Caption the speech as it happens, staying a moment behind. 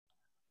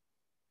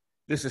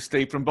This is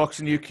Steve from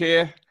Boxing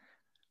UK.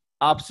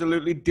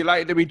 Absolutely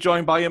delighted to be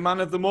joined by a man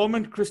of the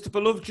moment,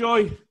 Christopher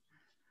Lovejoy.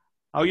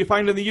 How are you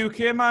finding the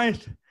UK,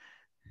 mate?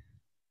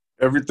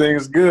 Everything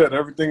is good.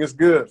 Everything is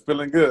good.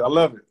 Feeling good. I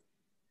love it.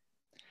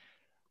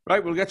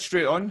 Right, we'll get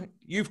straight on.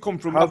 You've come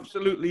from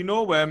absolutely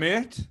nowhere,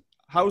 mate.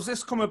 How's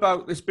this come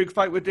about, this big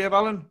fight with Dave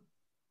Allen?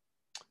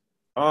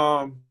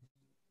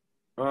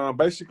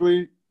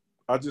 Basically,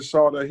 I just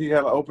saw that he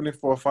had an opening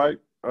for a fight.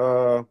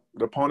 The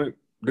opponent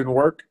didn't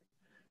work.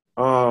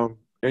 And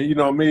you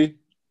know me,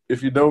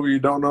 if you know me, you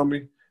don't know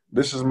me,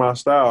 this is my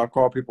style. I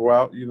call people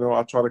out. You know,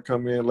 I try to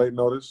come in late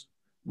notice.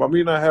 By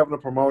me not having a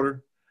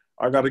promoter,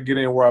 I got to get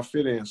in where I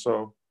fit in.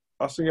 So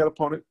I seen that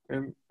opponent,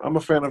 and I'm a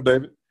fan of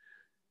David.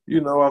 You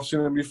know, I've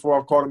seen him before.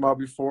 I've called him out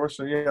before.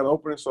 So he had an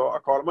opening, so I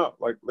called him out.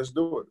 Like, let's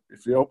do it.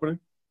 If you're opening,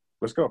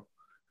 let's go.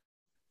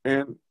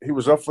 And he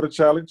was up for the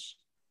challenge,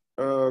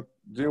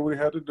 did what he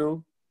had to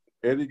do.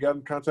 Eddie got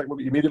in contact with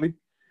me immediately.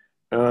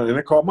 And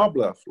they called my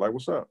bluff, like,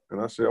 what's up?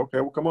 And I said,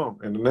 okay, well, come on.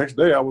 And the next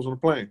day I was on the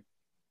plane.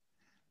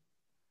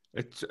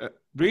 It's a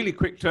really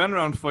quick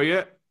turnaround for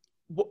you.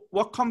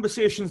 What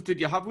conversations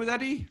did you have with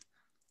Eddie?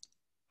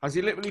 Has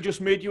he literally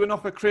just made you an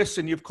offer, Chris,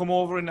 and you've come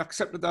over and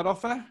accepted that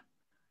offer?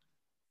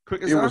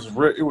 Quick as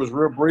that? It was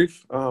real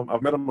brief.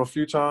 I've met him a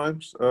few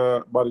times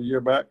about a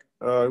year back.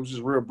 It was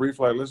just real brief,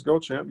 like, let's go,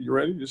 champ. You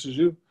ready? This is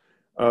you.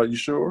 You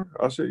sure?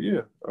 I said,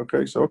 yeah.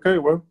 Okay, so, okay,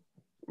 well,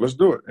 let's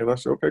do it. And I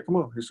said, okay, come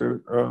on. He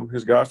said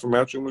his guy from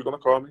Matchroom was going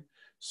to call me,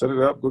 set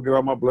it up, go get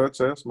all my blood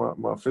tests,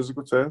 my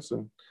physical tests,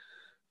 and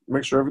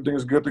make sure everything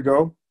is good to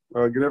go,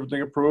 get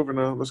everything approved,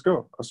 and let's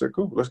go. I said,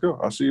 cool, let's go.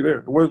 I'll see you there.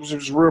 It was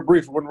just real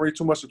brief. It wasn't really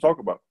too much to talk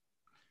about.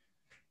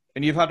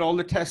 And you've had all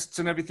the tests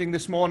and everything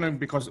this morning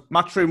because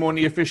Matchroom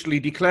only officially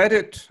declared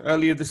it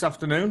earlier this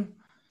afternoon.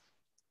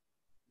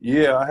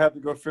 Yeah, I had to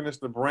go finish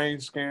the brain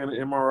scan, the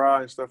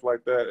MRI, and stuff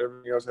like that.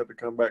 Everything else had to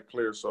come back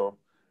clear, so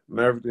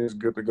now everything's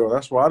good to go.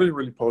 That's why I didn't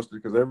really post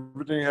it, because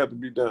everything had to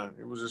be done.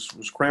 It was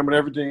cramming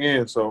everything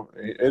in. So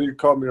Eddie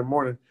called me in the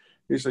morning.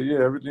 He said, yeah,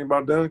 everything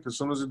about done, because as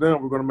soon as it's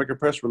done, we're going to make a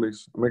press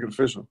release and make it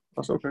official.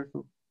 I said, okay,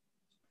 cool.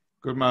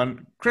 Good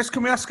man. Chris,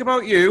 can we ask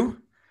about you?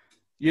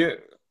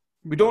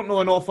 We don't know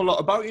an awful lot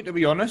about you, to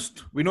be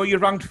honest. We know you're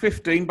ranked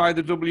 15 by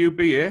the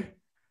WBA.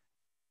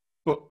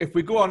 But if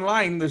we go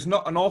online, there's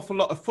not an awful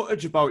lot of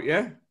footage about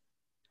you.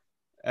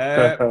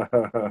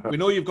 We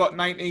know you've got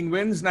 19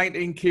 wins,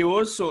 19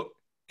 KOs. So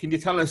can you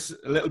tell us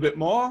a little bit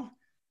more?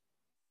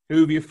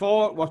 Who have you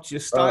fought? What's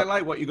your style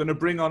like? What you're going to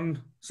bring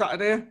on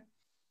Saturday?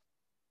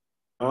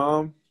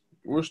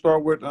 We'll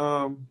start with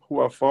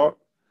who I fought.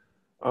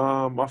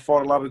 I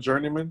fought a lot of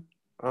journeymen.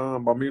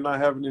 By me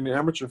not having any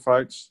amateur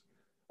fights,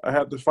 I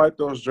had to fight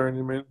those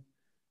journeymen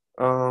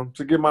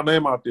to get my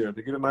name out there,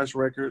 to get a nice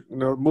record, you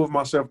know, move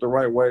myself the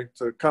right way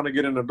to kind of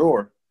get in the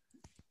door.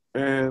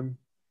 And,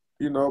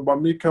 you know, by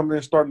me coming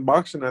in starting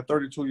boxing at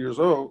 32 years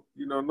old,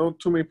 you know, not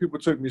too many people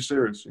took me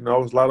serious. You know, I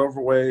was a lot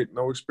overweight,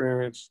 no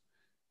experience.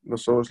 You know,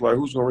 so it's like,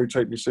 who's going to really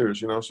take me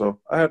serious, you know? So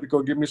I had to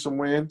go get me some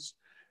wins.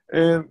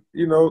 And,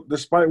 you know,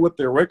 despite what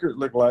their record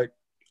looked like,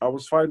 I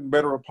was fighting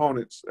better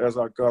opponents as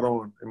I got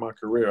on in my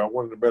career. I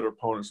wanted the better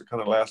opponents to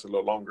kind of last a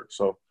little longer.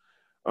 So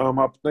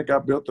I think I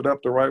built it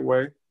up the right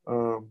way.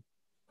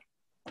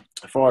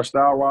 As far as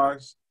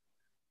style-wise,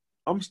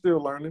 I'm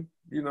still learning.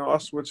 You know, I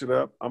switch it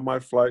up. I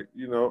might fight,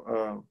 you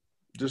know,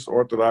 just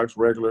orthodox,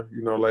 regular,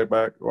 you know, laid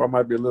back, or I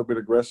might be a little bit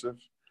aggressive.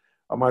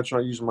 I might try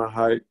to use my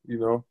height, you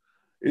know.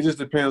 It just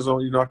depends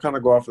on, you know, I kind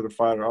of go after the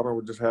fighter. I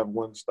don't just have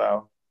one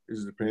style. It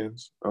just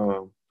depends.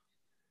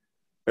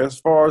 As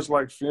far as,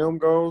 like, film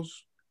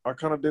goes, I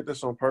kind of did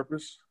this on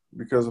purpose,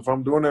 because if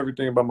I'm doing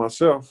everything by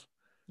myself,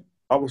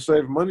 I will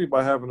save money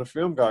by having a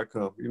film guy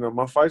come. You know,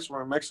 my fights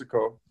were in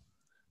Mexico,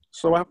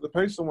 so I have to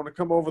pay someone to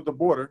come over the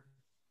border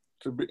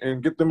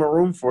and get them a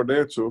room for a day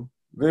or two,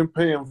 then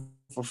pay them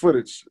for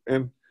footage.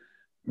 And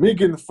me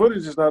getting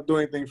footage is not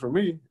doing anything for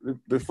me.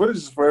 The footage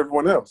is for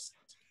everyone else.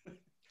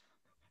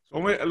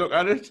 One way to look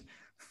at it.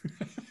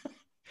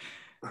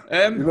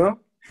 You know?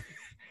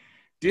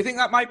 Do you think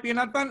that might be an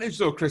advantage,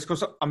 though, Chris?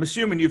 Because I'm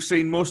assuming you've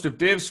seen most of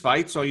Dave's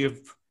fights, or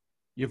you've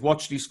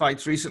watched these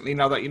fights recently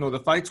now that you know the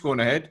fight's going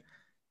ahead.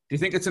 Do you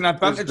think it's an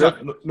advantage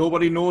that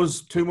nobody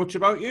knows too much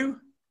about you?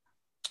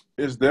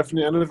 It's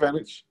definitely an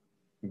advantage.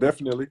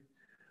 Definitely.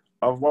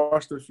 I've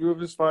watched a few of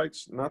his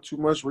fights, not too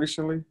much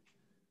recently.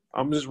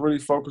 I'm just really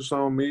focused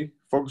on me,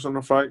 focused on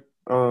the fight.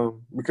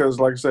 Because,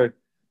 like I said,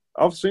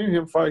 I've seen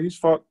him fight. He's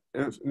fought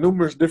in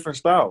numerous different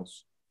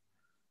styles.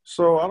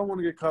 So I don't want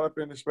to get caught up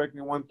in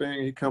expecting one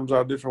thing. He comes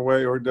out a different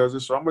way or he does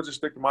it. So I'm going to just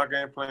stick to my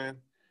game plan,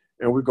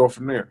 and we go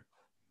from there.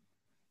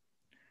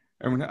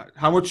 And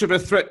how much of a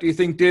threat do you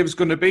think Dave's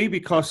going to be?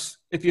 Because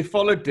if you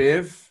follow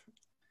Dave,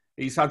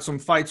 he's had some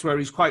fights where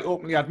he's quite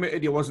openly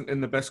admitted he wasn't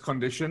in the best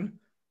condition.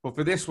 But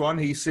for this one,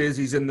 he says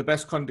he's in the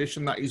best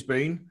condition that he's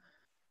been.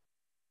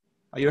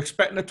 Are you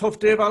expecting a tough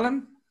Dave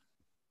Allen?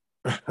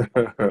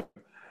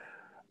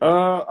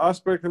 I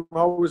expect him to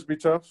always be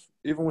tough.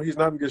 Even when he's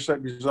not in good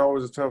shape, he's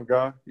always a tough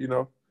guy, you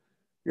know.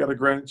 He got a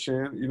granite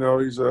chin. You know,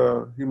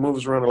 he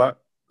moves around a lot.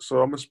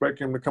 So I'm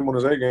expecting him to come on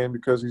his A game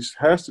because he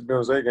has to be on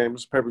his A game.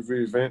 It's a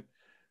pay-per-view event.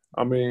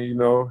 I mean, you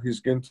know, he's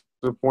getting to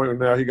the point where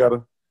now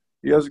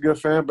he has a good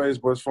fan base,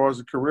 but as far as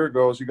the career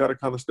goes, you got to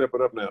kind of step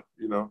it up now,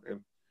 you know. And,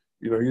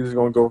 you know, he's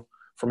going to go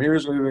from here,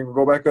 he's going to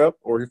go back up,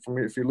 or from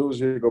here, if he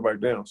loses, he'll go back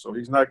down. So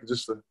he's not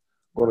just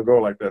going to go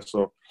like that.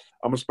 So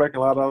I'm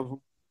expecting a lot out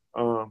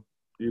of him.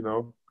 You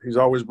know, he's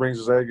always brings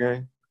his A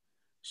game.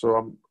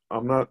 So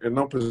I'm not in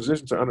no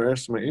position to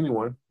underestimate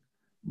anyone.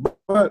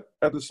 But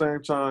at the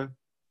same time,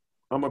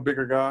 I'm a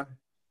bigger guy.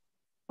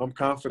 I'm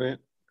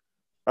confident.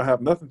 I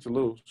have nothing to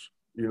lose.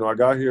 You know, I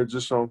got here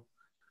just on,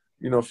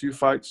 you know, a few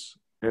fights,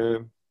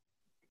 and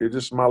it's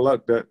just my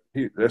luck that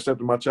he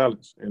accepted my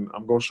challenge. And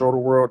I'm going to show the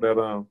world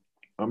that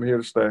I'm here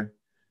to stay.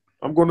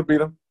 I'm going to beat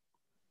him,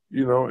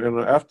 you know, and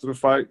after the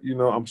fight, you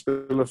know, I'm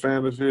still a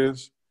fan of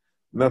his.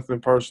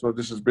 Nothing personal.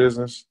 This is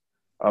business.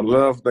 I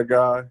love the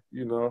guy,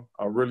 you know,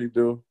 I really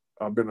do.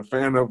 I've been a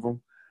fan of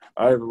him.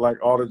 I even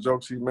like all the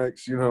jokes he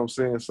makes, you know what I'm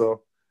saying?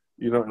 So,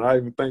 you know, and I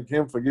even thank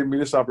him for giving me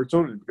this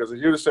opportunity because if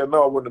he'd have said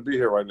no, I wouldn't be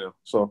here right now.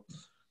 So,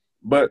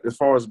 but as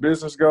far as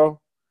business go,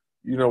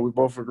 you know, we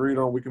both agreed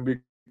on we can be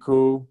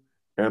cool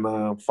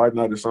and fight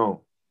night is on.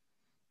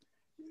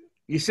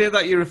 You say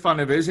that you're a fan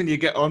of his and you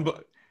get on,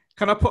 but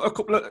can I put a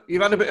couple of –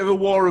 you've had a bit of a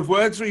war of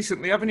words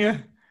recently, haven't you?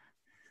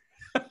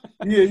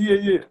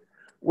 Yeah.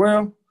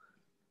 Well,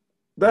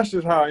 that's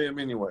just how I am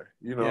anyway,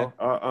 you know.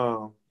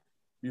 Yeah.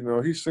 You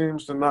know, he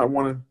seems to not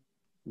want to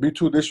be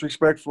too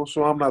disrespectful,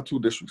 so I'm not too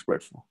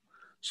disrespectful.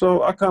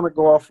 So I kind of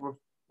go off of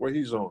where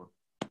he's on.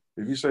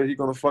 If he say he's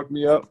going to fuck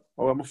me up,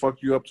 I'm going to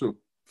fuck you up too.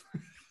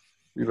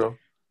 You know,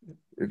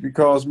 if he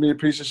calls me a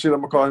piece of shit, I'm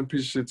going to call him a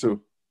piece of shit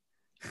too.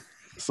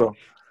 So.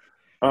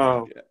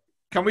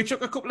 Can we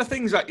chuck a couple of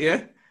things at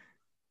you?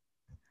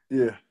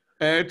 Yeah.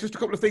 Just a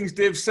couple of things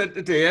Dave said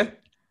today.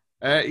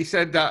 He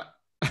said that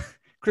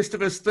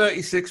Christopher's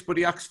 36, but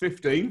he acts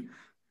 15.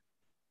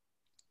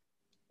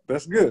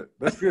 That's good.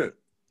 That's good.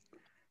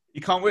 He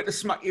can't wait to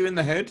smack you in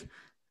the head.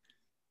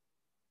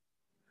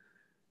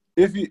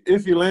 If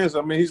he lands,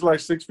 I mean, he's like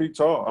 6 feet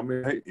tall. I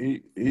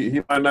mean,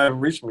 he might not even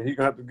reach me. He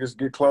gonna have to just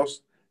get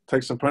close,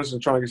 take some punches,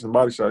 and try and get some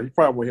body shot. He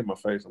probably won't hit my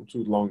face. I'm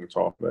too long and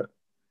tall for that.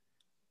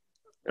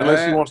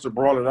 Unless he wants to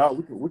brawl it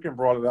out, we can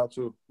brawl it out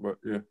too. But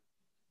yeah.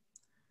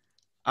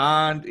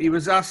 And he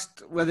was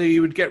asked whether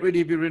he would get rid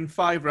of you in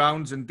 5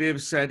 rounds, and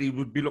Dave said he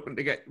would be looking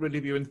to get rid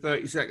of you in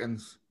 30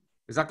 seconds.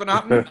 Is that going to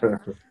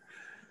happen?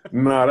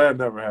 No, that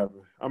never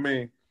happened. I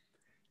mean,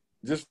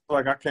 just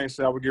like I can't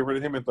say I would get rid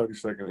of him in 30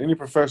 seconds. Any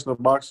professional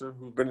boxer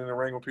who's been in the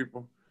ring with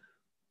people,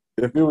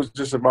 if it was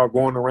just about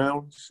going the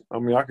rounds, I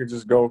mean, I could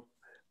just go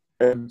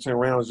 8 10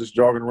 rounds just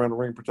jogging around the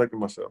ring protecting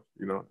myself,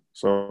 you know.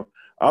 So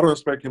I don't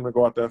expect him to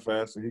go out that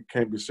fast, and he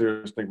can't be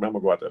serious thinking I'm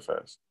going to go out that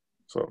fast.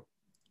 So.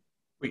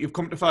 But you've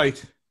come to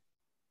fight?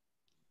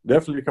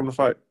 Definitely come to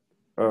fight.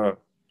 I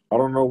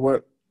don't know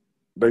what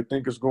they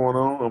think is going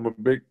on. I'm a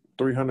big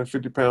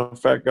 350-pound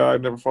fat guy,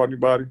 never fought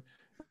anybody.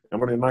 I'm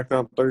going to knock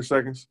down 30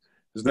 seconds.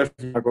 It's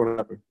definitely not going to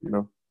happen, you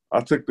know.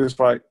 I took this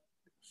fight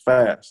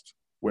fast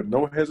with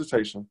no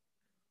hesitation.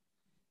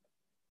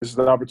 This is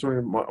the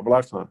opportunity of a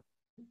lifetime.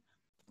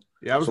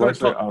 Yeah, I was going to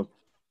talk.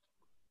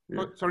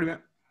 Yeah. Sorry, man.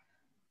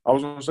 I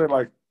was going to say,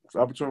 like, it's the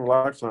opportunity of a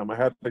lifetime. I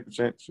had to take the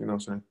chance, you know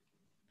what I'm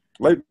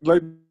saying?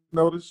 Late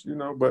notice, you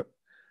know, but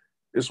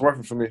it's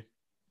working for me.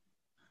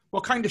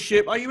 What kind of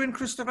shape are you in,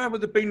 Christopher,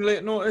 with it being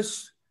late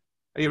notice?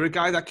 Are you a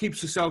guy that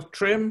keeps yourself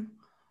trim?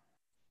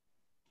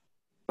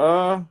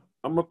 I'm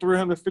a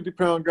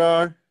 350-pound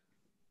guy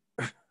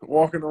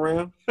walking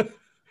around,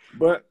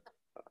 but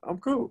I'm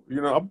cool.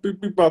 You know, I'll be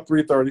about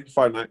 330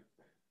 fight night.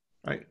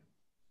 Right.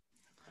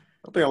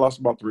 I think I lost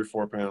about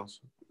 3-4 pounds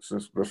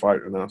since the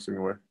fight announced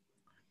anyway.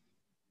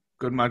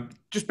 Good, man.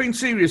 Just being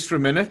serious for a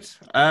minute.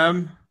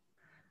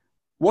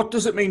 What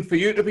does it mean for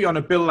you to be on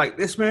a bill like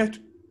this, mate?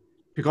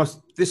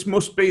 Because this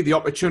must be the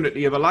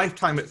opportunity of a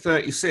lifetime at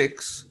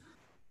 36.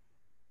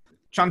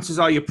 Chances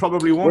are you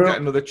probably won't get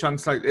another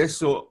chance like this,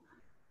 so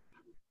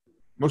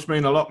must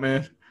mean a lot,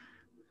 mate.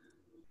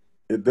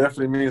 It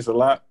definitely means a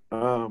lot.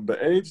 The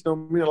age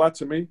don't mean a lot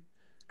to me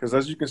because,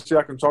 as you can see,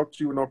 I can talk to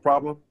you with no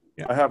problem.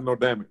 Yeah. I have no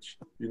damage.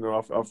 You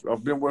know,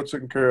 I've been well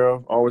taken care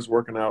of, always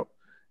working out,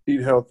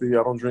 eat healthy.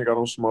 I don't drink, I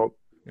don't smoke.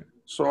 Yeah.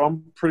 So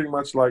I'm pretty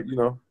much like, you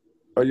know,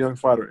 a young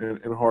fighter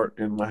in heart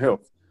and my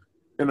health.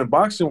 In the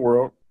boxing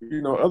world,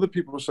 you know, other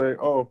people say,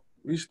 "Oh,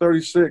 he's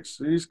 36.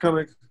 He's kind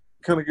of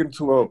getting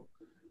too old."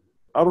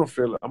 I don't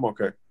feel it. I'm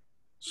okay.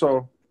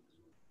 So,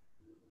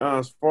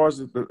 as far as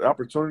the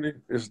opportunity,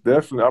 it's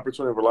definitely an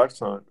opportunity of a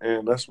lifetime,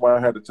 and that's why I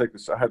had to take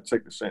this. I had to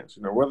take the chance.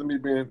 You know, whether me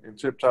being in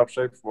tip-top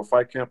shape for a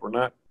fight camp or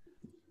not,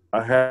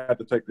 I had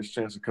to take this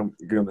chance to come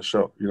get on the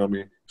show. You know what I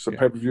mean? It's a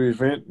pay-per-view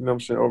event. You know what I'm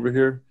saying? Over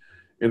here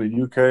in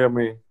the UK, I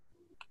mean,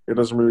 it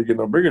doesn't really get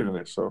no bigger than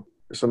this. So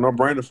it's a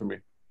no-brainer for me.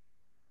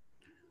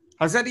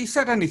 Has Eddie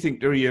said anything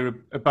to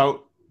you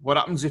about what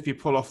happens if you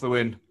pull off the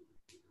win?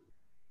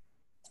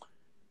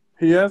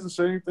 He hasn't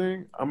said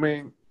anything. I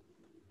mean,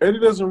 Eddie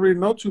doesn't really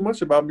know too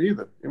much about me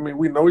either. I mean,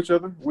 we know each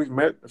other. We've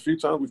met a few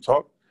times. We've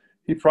talked.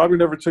 He probably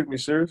never took me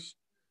serious.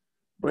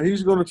 but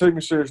he's going to take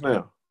me serious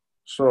now.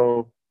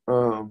 So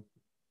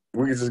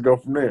we can just go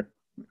from there.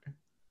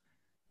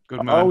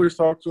 Good man. I always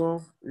talk to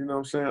him. You know what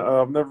I'm saying?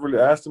 I've never really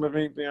asked him of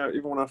anything.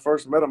 Even when I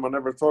first met him, I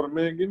never told him,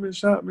 man, give me a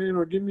shot, man,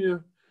 or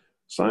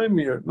sign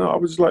me. No, I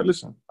was just like,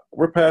 listen,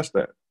 we're past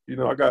that. You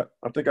know,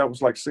 I think I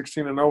was like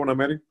 16-0 when I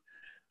met him.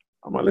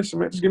 I'm like, listen,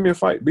 man, just give me a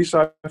fight,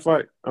 B-side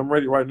fight. I'm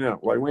ready right now.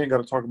 Like, we ain't got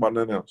to talk about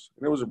nothing else.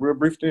 And it was a real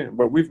brief thing.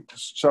 But we've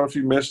shot a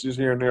few messages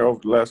here and there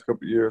over the last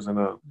couple of years. And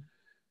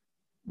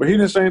but he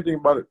didn't say anything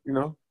about it, you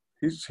know.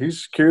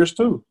 He's curious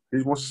too.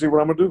 He wants to see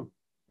what I'm going to do.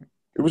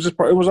 It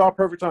was all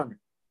perfect timing.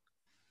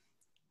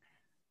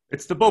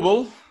 It's the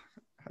bubble.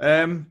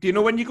 Do you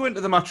know when you go into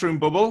the Matchroom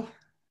bubble?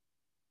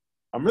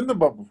 I'm in the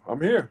bubble.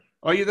 I'm here.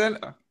 Are you then?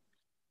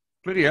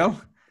 Bloody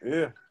hell.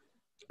 Yeah.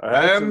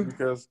 I had to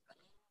because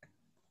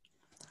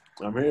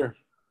I'm here.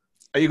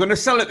 Are you going to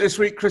sell it this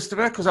week,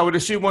 Christopher? Because I would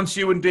assume once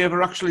you and Dave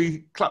are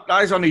actually clapped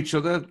eyes on each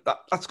other,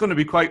 that's going to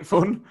be quite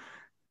fun.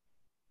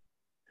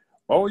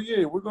 Oh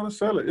yeah, we're going to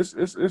sell it.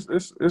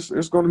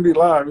 It's going to be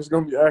live. It's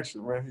going to be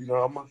action, man. You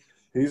know,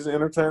 he's an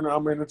entertainer.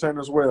 I'm an entertainer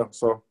as well.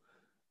 So,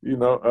 you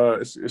know,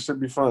 it should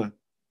be fun.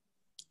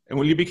 And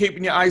will you be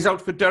keeping your eyes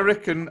out for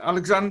Derek and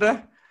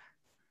Alexander?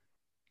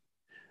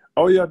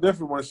 Oh, yeah, I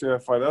definitely want to see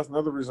that fight. That's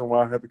another reason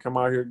why I had to come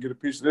out here and get a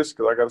piece of this,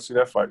 because I got to see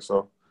that fight.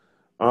 So,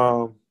 yeah,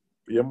 I'm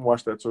going to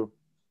watch that too.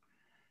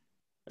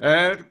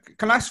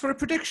 Can I ask for a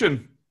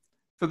prediction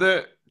for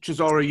the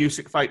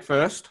Chisora-Usyk fight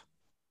first?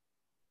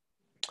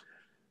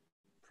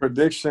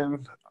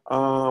 Prediction,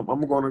 I'm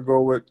going to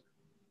go with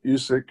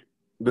Usyk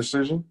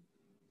decision.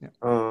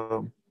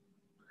 Yeah.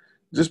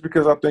 Just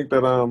because I think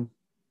that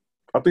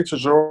I think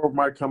Chisora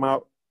might come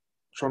out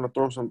trying to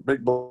throw some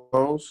big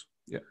blows.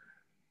 Yeah.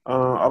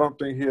 I don't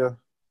think he'll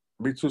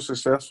be too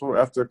successful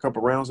after a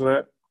couple rounds of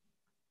that.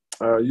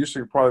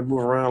 Usyk probably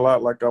move around a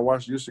lot. Like I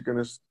watched Usyk in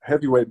his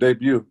heavyweight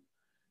debut.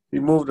 He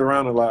moved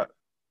around a lot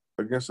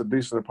against a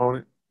decent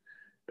opponent.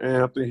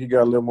 And I think he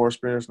got a little more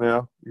experience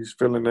now. He's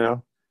feeling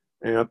now.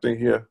 And I think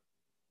he'll,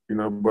 you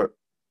know, but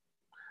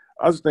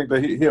I just think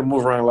that he'll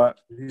move around a lot.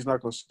 He's not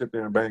going to sit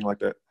there and bang like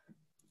that.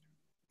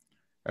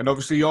 And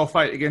obviously your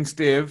fight against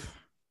Dave,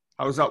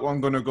 how's that one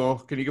going to go?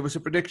 Can you give us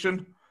a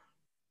prediction?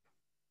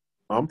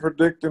 I'm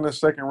predicting a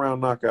second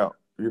round knockout.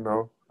 You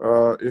know,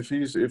 if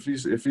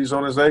he's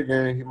on his A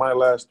game, he might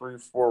last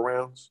 3-4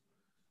 rounds.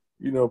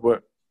 You know,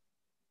 but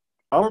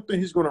I don't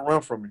think he's going to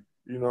run from me.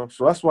 You know,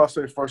 so that's why I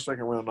say first,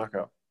 second round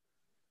knockout.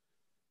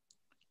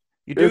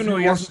 You do know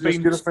he hasn't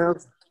been.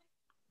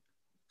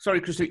 Sorry,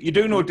 Chris. You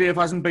do know Dave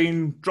hasn't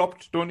been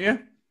dropped, don't you?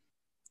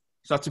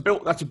 So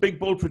that's a big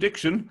bold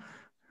prediction.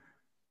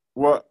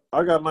 Well,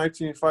 I got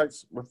 19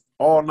 fights with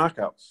all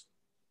knockouts,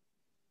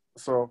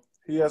 so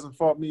he hasn't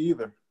fought me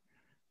either.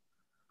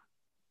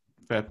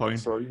 Fair point.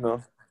 So you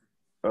know,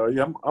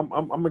 yeah, I'm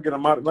gonna get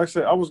him out. Like I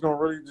said, I was gonna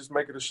really just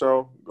make it a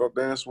show, go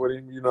dance with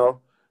him, you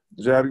know,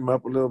 jab him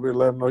up a little bit,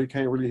 let him know he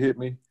can't really hit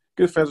me.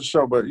 Good fans a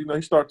show, but you know,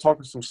 he started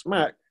talking some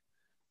smack,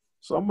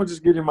 so I'm gonna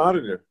just get him out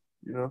of there,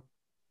 you know,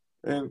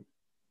 and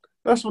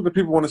that's what the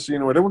people want to see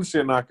anyway. They want to see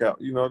a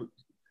knockout, you know.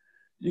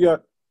 You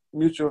got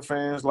mutual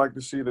fans like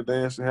to see the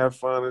dance and have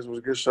fun. It was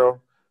a good show,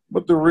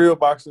 but the real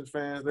boxing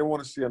fans, they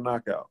want to see a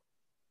knockout.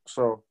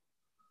 So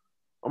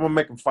I'm gonna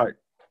make them fight.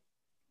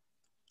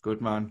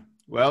 Good man.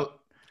 Well,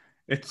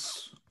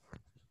 it's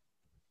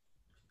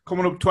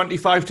coming up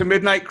 25 to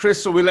midnight,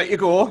 Chris, so we'll let you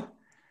go.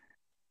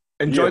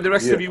 Enjoy the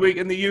rest of your week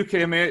in the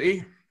UK,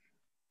 matey.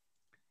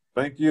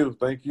 Thank you.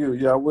 Thank you.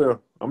 Yeah, I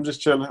will. I'm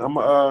just chilling. I'm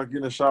going to get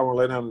in the shower and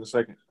lay down in a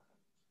second.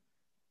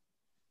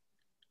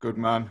 Good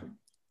man.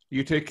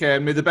 You take care.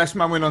 May the best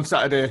man win on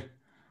Saturday.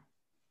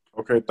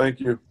 Okay, thank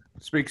you.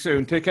 Speak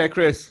soon. Take care,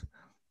 Chris.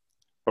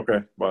 Okay,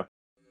 bye.